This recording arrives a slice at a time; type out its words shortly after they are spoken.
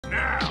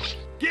Now,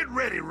 get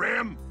ready,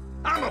 Rem.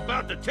 I'm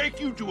about to take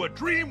you to a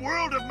dream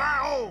world of my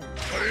own,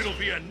 but it'll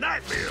be a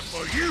nightmare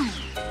for you.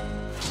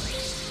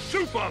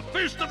 Super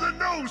Fist of the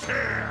Nose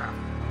Hair!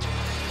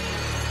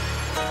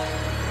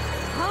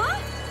 Huh?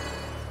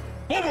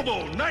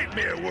 BoBoBo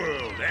Nightmare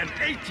World and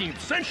 18th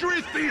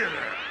Century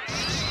Theater.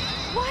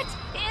 What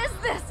is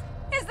this?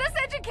 Is this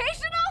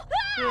educational?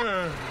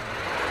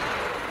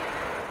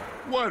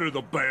 Why do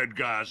the bad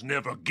guys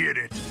never get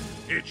it?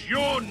 It's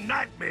your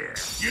nightmare.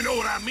 You know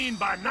what I mean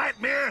by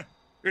nightmare?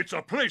 It's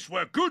a place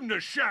where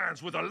goodness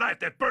shines with a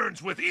light that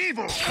burns with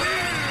evil. Are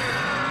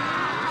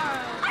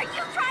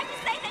you trying to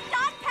say that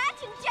Don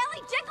Patch and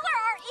Jelly Jiggler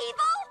are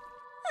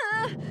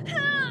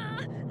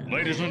evil?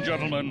 Ladies and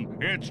gentlemen,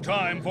 it's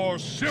time for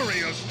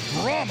serious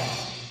drama.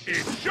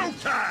 It's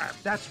showtime!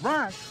 That's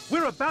right.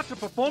 We're about to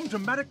perform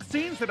dramatic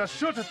scenes that are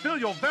sure to fill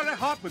your very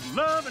heart with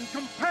love and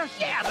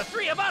compassion. Yeah, the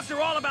three of us are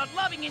all about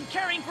loving and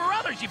caring for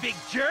others, you big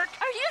jerk.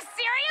 Are you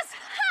serious?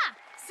 Ha!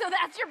 So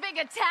that's your big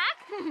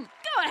attack?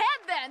 Go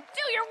ahead then,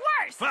 do your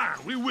worst. Fine,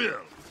 we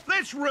will.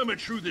 Let's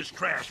rummage through this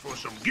trash for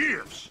some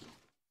gifts.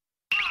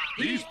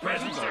 These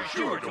presents are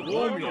sure to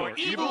warm your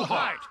evil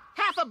heart.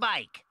 Half a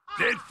bike.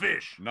 Dead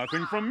fish.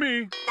 Nothing from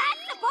me.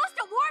 That's supposed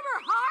to warm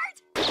her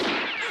heart?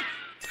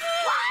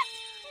 What?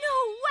 No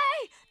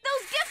way!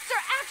 Those gifts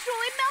are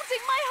actually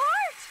melting my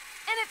heart!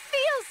 And it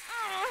feels...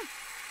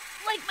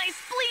 like my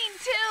spleen,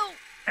 too.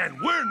 And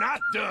we're not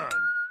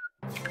done.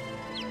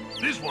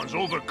 This one's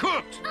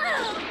overcooked.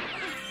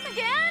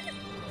 Again?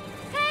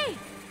 Hey,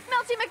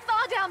 Melty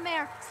McThaw down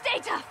there. Stay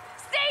tough.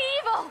 Stay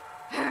evil.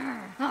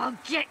 I'll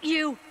get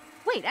you.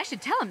 Wait, I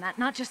should tell him that,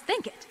 not just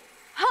think it.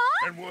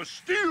 Huh? And we're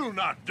still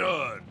not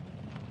done.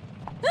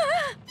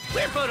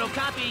 We're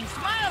photocopying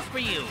smiles for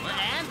you,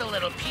 and a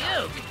little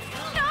puke.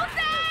 No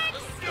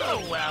thanks!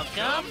 You're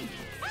welcome.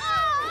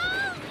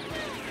 Oh,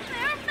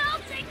 they're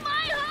melting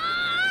my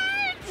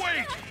heart!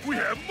 Wait, we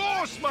have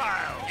more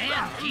smiles.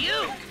 And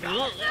puke.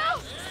 No,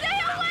 stay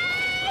away!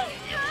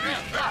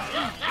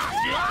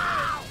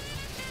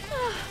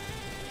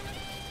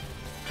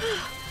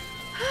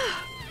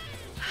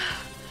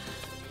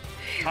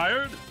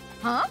 Tired?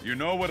 Huh? You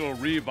know what'll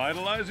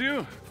revitalize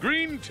you?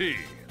 Green tea.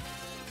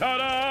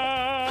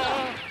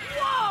 Ta-da!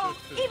 Whoa!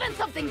 Even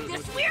something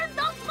this weird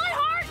melts my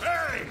heart?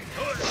 Hey!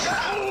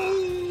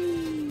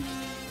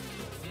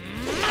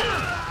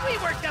 We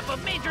worked up a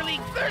major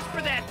league thirst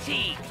for that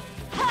tea.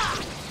 Ha!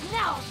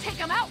 Now I'll take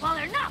them out while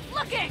they're not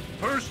looking!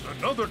 First,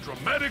 another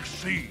dramatic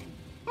scene.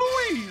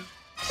 Louise!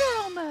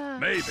 Thelma!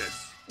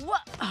 Mavis.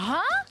 What?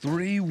 Huh?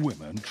 3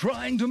 women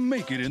trying to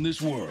make it in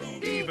this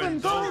world. Even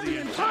though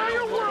the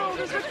entire world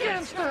is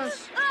against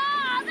us.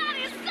 Ah, that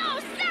is so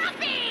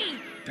sappy!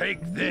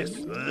 Take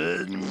this.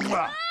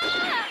 Ah!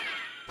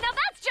 Now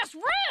that's just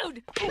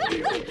rude!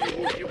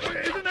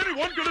 Isn't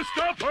anyone gonna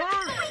stop her?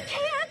 We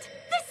can't!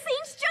 This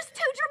scene's just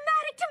too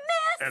dramatic to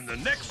miss! And the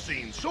next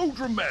scene's so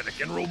dramatic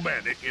and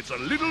romantic, it's a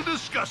little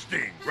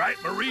disgusting. Right,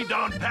 Marie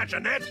Don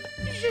Patchinette?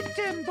 Je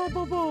t'aime,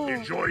 Bo-BoBo.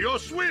 Enjoy your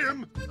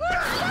swim.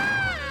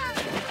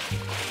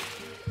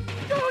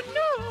 Oh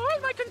no, all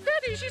my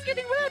confetti, she's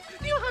getting wet.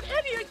 Do you have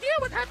any idea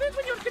what happens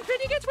when your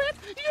confetti gets wet?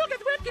 You get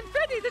wet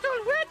confetti that's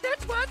all wet,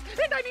 that's what.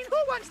 And I mean, who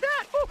wants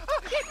that? Wait,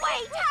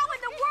 how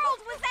in the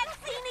world was that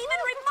scene even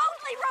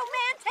remotely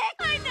romantic?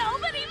 I know,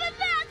 but even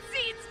that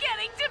scene's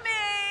getting to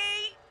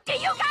me! Do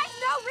you guys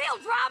know real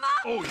drama?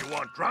 Oh, you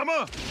want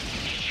drama?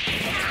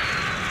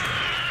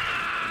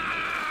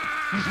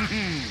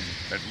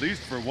 At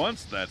least for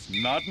once, that's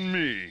not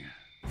me.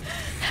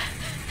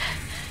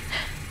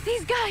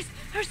 These guys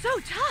are so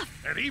tough.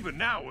 And even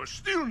now, we're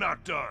still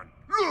not done.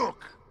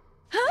 Look!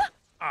 Huh?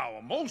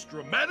 Our most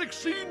dramatic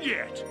scene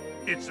yet.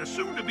 It's the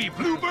soon-to-be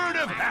Bluebird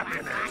of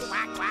Happiness.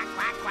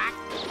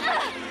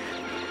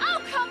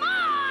 Oh, come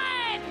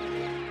on!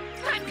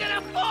 I'm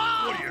gonna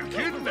fall! What are you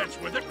kidding? That's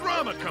where the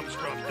drama comes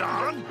from,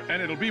 Don.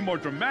 And it'll be more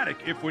dramatic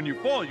if when you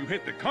fall, you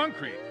hit the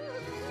concrete.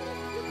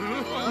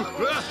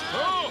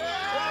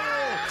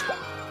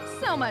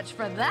 So much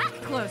for that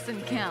close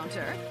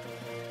encounter.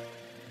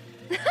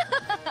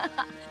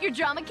 Your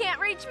drama can't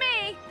reach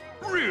me.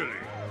 Really?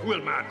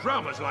 Well, my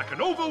drama's like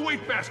an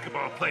overweight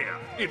basketball player.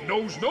 It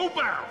knows no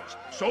bounds.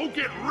 So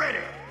get ready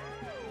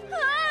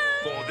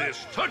for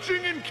this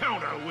touching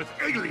encounter with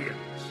aliens.